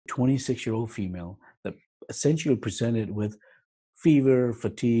26-year-old female that essentially presented with fever,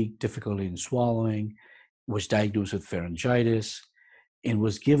 fatigue, difficulty in swallowing, was diagnosed with pharyngitis, and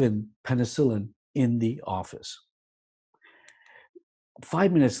was given penicillin in the office.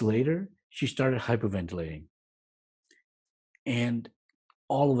 5 minutes later, she started hyperventilating. And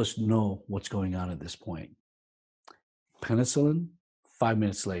all of us know what's going on at this point. Penicillin, 5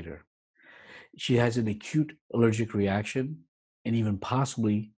 minutes later. She has an acute allergic reaction and even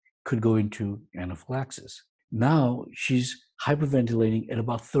possibly could go into anaphylaxis. Now she's hyperventilating at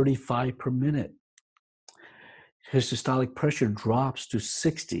about 35 per minute. Her systolic pressure drops to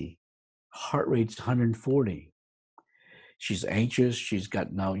 60, heart rate's 140. She's anxious, she's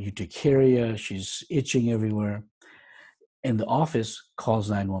got now urticaria, she's itching everywhere, and the office calls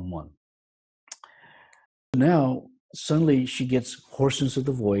 911. Now, suddenly she gets hoarseness of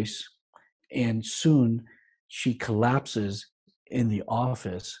the voice, and soon she collapses in the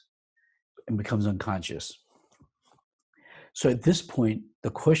office and becomes unconscious. So at this point,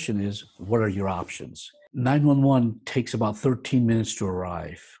 the question is, what are your options? 911 takes about 13 minutes to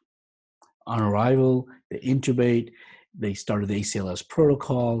arrive. On arrival, they intubate, they started the ACLS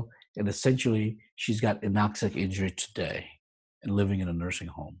protocol, and essentially she's got anoxic injury today and living in a nursing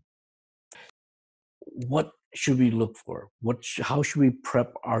home. What should we look for? How should we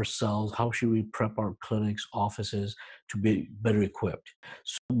prep ourselves? How should we prep our clinics, offices to be better equipped?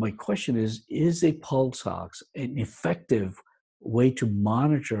 So my question is a pulse ox an effective way to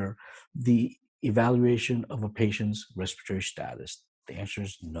monitor the evaluation of a patient's respiratory status? The answer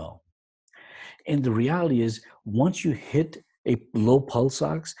is no. And the reality is, once you hit a low pulse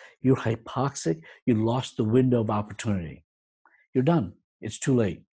ox, you're hypoxic, you lost the window of opportunity. You're done. It's too late.